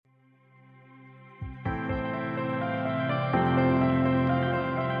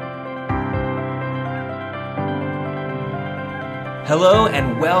Hello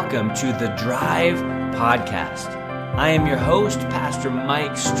and welcome to the Drive Podcast. I am your host, Pastor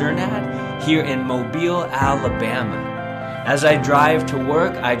Mike Sternad, here in Mobile, Alabama. As I drive to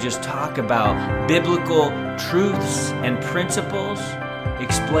work, I just talk about biblical truths and principles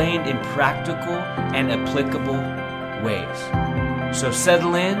explained in practical and applicable ways. So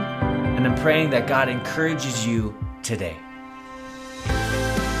settle in, and I'm praying that God encourages you today.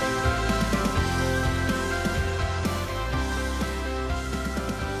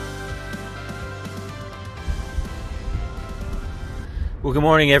 Well, good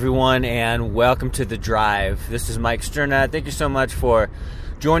morning, everyone, and welcome to The Drive. This is Mike Sternad. Thank you so much for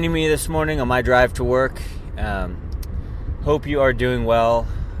joining me this morning on my drive to work. Hope you are doing well.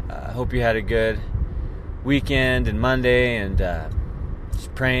 Hope you had a good weekend and Monday, and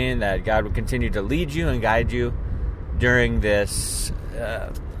just praying that God will continue to lead you and guide you during this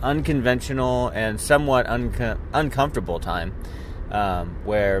unconventional and somewhat uncomfortable time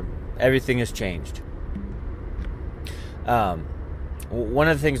where everything has changed. One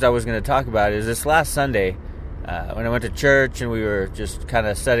of the things I was going to talk about is this last Sunday, when I went to church and we were just kind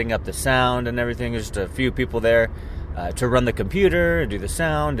of setting up the sound and everything. There's just a few people there to run the computer and do the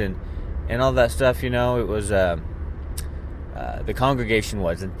sound and all that stuff. You know, it was the congregation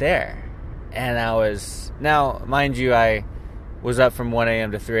wasn't there, and now, mind you, I was up from 1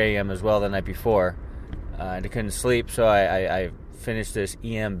 a.m. to 3 a.m. as well the night before, and I couldn't sleep, so I finished this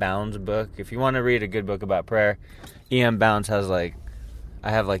E.M. Bounds book. If you want to read a good book about prayer, E.M. Bounds has I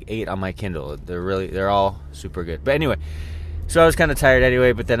have 8 on my Kindle. They're all super good. But anyway, so I was kind of tired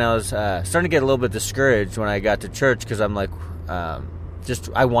anyway, but then I was starting to get a little bit discouraged when I got to church, because I'm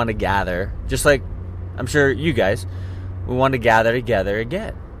I want to gather, just like I'm sure you guys, we want to gather together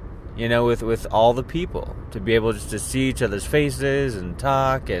again, you know, with all the people, to be able just to see each other's faces and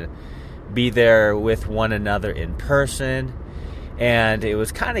talk and be there with one another in person. And it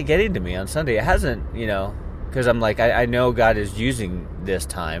was kind of getting to me on Sunday. It hasn't, you know, because I'm I know God is using this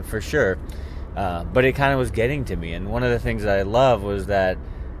time for sure, but it kind of was getting to me. And one of the things that I love was that,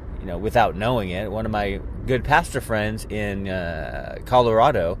 you know, without knowing it, one of my good pastor friends in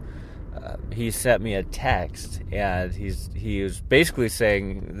Colorado, he sent me a text, and he was basically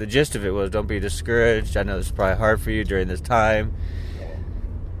saying, the gist of it was, don't be discouraged. I know this is probably hard for you during this time.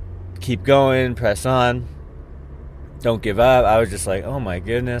 Keep going, press on, don't give up. I was just like, oh my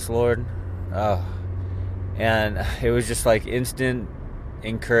goodness, Lord. Oh. And it was just instant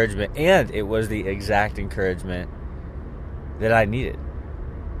encouragement, and it was the exact encouragement that I needed.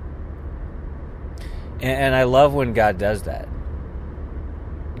 And I love when God does that.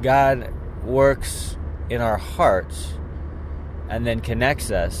 God works in our hearts and then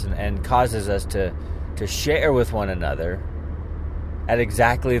connects us and causes us to share with one another at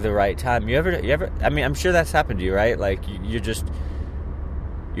exactly the right time. You ever? I mean, I'm sure that's happened to you, right?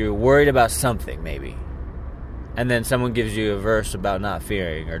 You're worried about something maybe, and then someone gives you a verse about not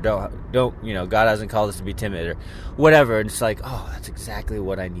fearing, or don't, you know, God hasn't called us to be timid, or whatever, and it's oh, that's exactly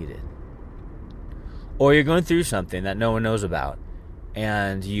what I needed. Or you're going through something that no one knows about,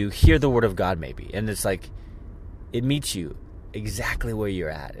 and you hear the word of God maybe, and it's it meets you exactly where you're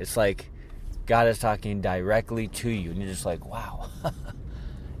at. It's God is talking directly to you, and you're just wow.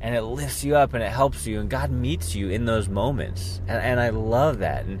 And it lifts you up, and it helps you, and God meets you in those moments, and I love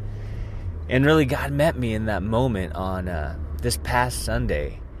that. And really, God met me in that moment on this past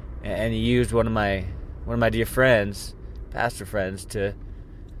Sunday, and He used one of my dear friends, pastor friends, to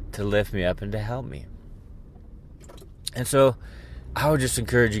lift me up and to help me. And so, I would just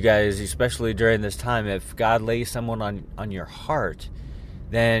encourage you guys, especially during this time, if God lays someone on your heart,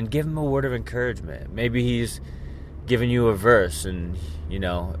 then give him a word of encouragement. Maybe He's given you a verse, and you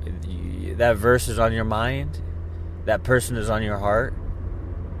know that verse is on your mind, that person is on your heart.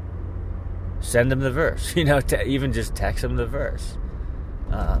 Send them the verse, you know, even just text them the verse.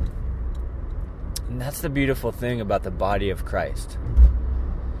 And that's the beautiful thing about the body of Christ.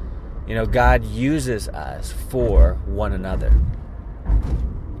 You know, God uses us for one another.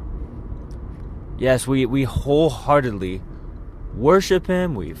 Yes, we wholeheartedly worship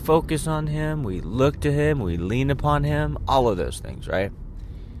Him, we focus on Him, we look to Him, we lean upon Him, all of those things, right?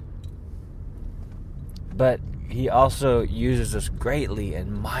 But He also uses us greatly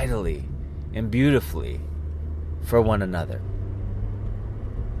and mightily and beautifully for one another.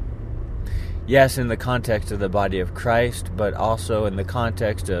 Yes, in the context of the body of Christ, but also in the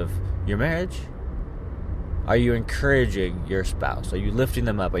context of your marriage. Are you encouraging your spouse? Are you lifting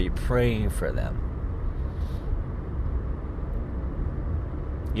them up? Are you praying for them?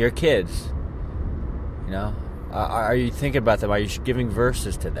 Your kids, you know, are you thinking about them? Are you giving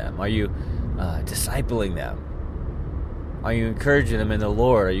verses to them? Are you discipling them? Are you encouraging them in the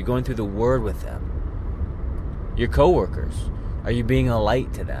Lord? Are you going through the Word with them? Your coworkers, are you being a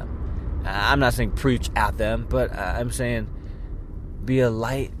light to them? I'm not saying preach at them, but I'm saying be a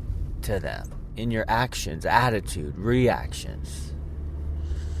light to them in your actions, attitude, reactions.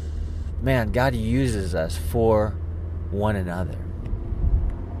 Man, God uses us for one another.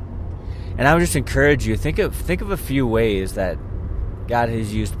 And I would just encourage you, think of a few ways that God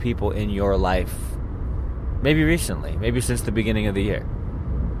has used people in your life. Maybe recently, maybe since the beginning of the year.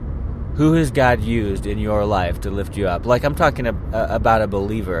 Who has God used in your life to lift you up? Like, I'm talking about a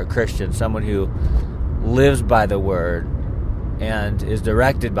believer, a Christian, someone who lives by the Word and is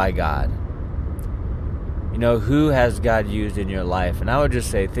directed by God. You know, who has God used in your life? And I would just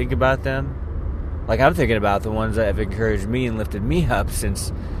say, think about them. Like, I'm thinking about the ones that have encouraged me and lifted me up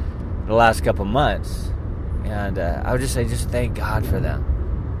since the last couple months. And I would just say, just thank God for them.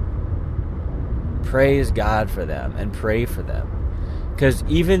 Praise God for them and pray for them. Because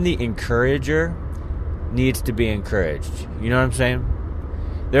even the encourager needs to be encouraged. You know what I'm saying?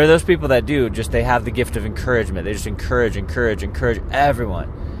 There are those people that they have the gift of encouragement. They just encourage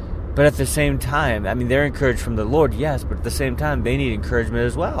everyone. But at the same time, I mean, they're encouraged from the Lord, yes, but at the same time, they need encouragement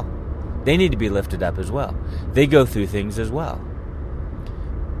as well. They need to be lifted up as well. They go through things as well.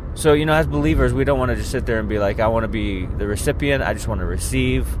 So, you know, as believers, we don't want to just sit there and be like, I want to be the recipient. I just want to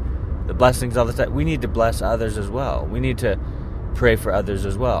receive the blessings all the time. We need to bless others as well. We need to pray for others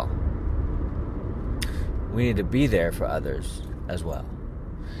as well. We need to be there for others as well.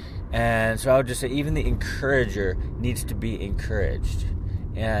 And so I would just say, even the encourager needs to be encouraged.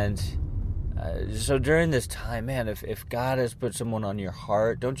 And so during this time, man, if God has put someone on your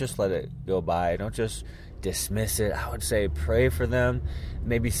heart, don't just let it go by. Don't just dismiss it. I would say pray for them.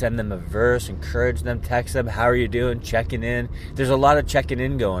 Maybe send them a verse, encourage them, text them, how are you doing, checking in. There's a lot of checking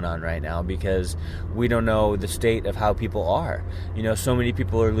in going on right now because we don't know the state of how people are. You know, so many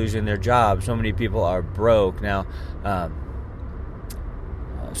people are losing their jobs. So many people are broke. Now,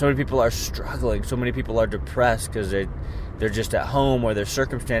 so many people are struggling. So many people are depressed because they're just at home, or their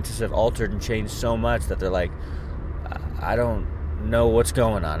circumstances have altered and changed so much that they're like, I don't know what's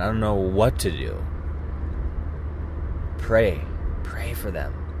going on. I don't know what to do. Pray for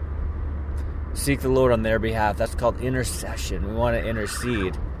them. Seek the Lord on their behalf. That's called intercession. We want to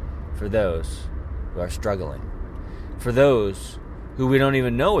intercede for those who are struggling. For those who we don't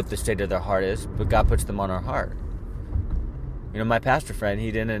even know what the state of their heart is, but God puts them on our heart. You know, my pastor friend,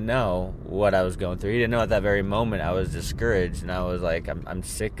 he didn't know what I was going through. He didn't know at that very moment I was discouraged, and I was like, I'm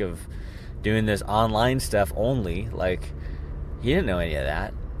sick of doing this online stuff only. Like, he didn't know any of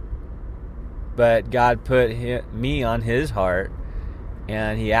that. But God put me on his heart,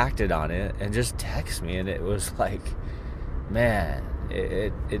 and he acted on it, and just texted me, and it was like, man,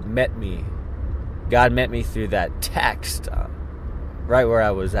 it met me. God met me through that text, right where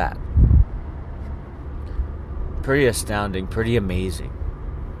I was at. Pretty astounding, pretty amazing.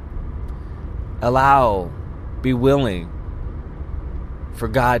 Be willing for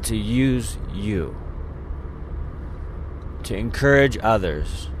God to use you to encourage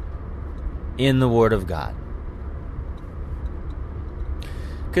others in the Word of God.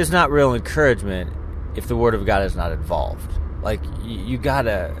 Because it's not real encouragement if the Word of God is not involved. Like, you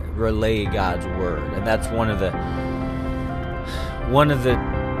gotta relay God's Word, and that's one of the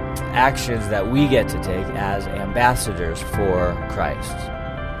actions that we get to take as ambassadors for Christ.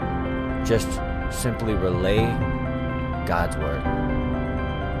 Just simply relay God's Word.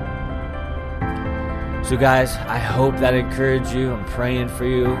 So guys, I hope that encouraged you. I'm praying for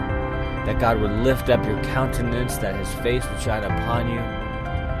you that God would lift up your countenance, that His face would shine upon you,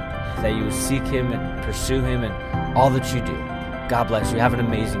 that you would seek Him and pursue Him in all that you do. God bless you. Have an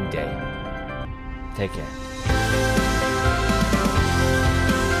amazing day. Take care.